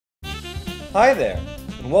Hi there,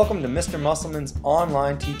 and welcome to Mr. Musselman's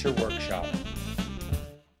online teacher workshop.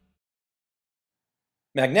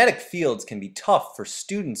 Magnetic fields can be tough for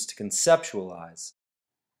students to conceptualize,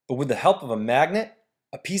 but with the help of a magnet,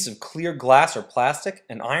 a piece of clear glass or plastic,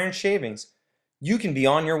 and iron shavings, you can be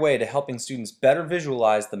on your way to helping students better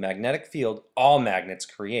visualize the magnetic field all magnets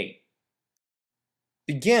create.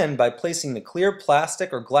 Begin by placing the clear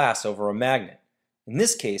plastic or glass over a magnet. In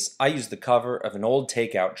this case, I use the cover of an old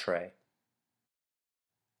takeout tray.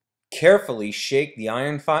 Carefully shake the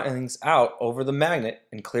iron filings out over the magnet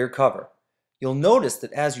and clear cover. You'll notice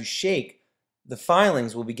that as you shake, the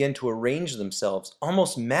filings will begin to arrange themselves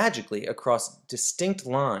almost magically across distinct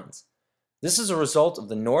lines. This is a result of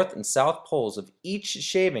the north and south poles of each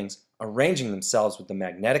shavings arranging themselves with the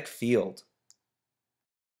magnetic field.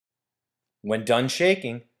 When done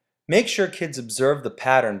shaking, make sure kids observe the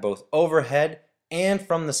pattern both overhead and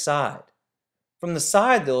from the side. From the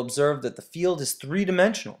side, they'll observe that the field is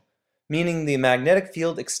three-dimensional, meaning the magnetic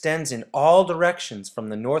field extends in all directions from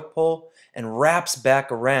the North Pole and wraps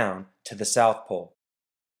back around to the South Pole.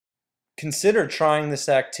 Consider trying this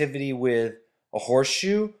activity with a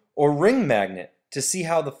horseshoe or ring magnet to see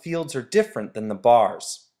how the fields are different than the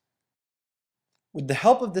bars. With the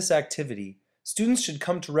help of this activity, students should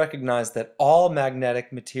come to recognize that all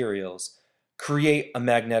magnetic materials create a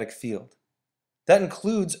magnetic field. That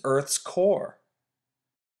includes Earth's core.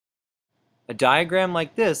 A diagram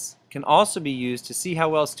like this can also be used to see how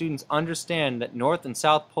well students understand that north and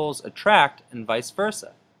south poles attract and vice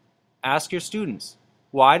versa. Ask your students,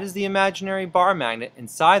 why does the imaginary bar magnet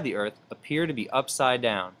inside the Earth appear to be upside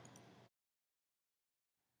down?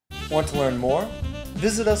 Want to learn more?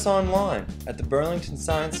 Visit us online at the Burlington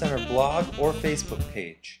Science Center blog or Facebook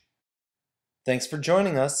page. Thanks for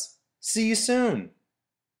joining us. See you soon!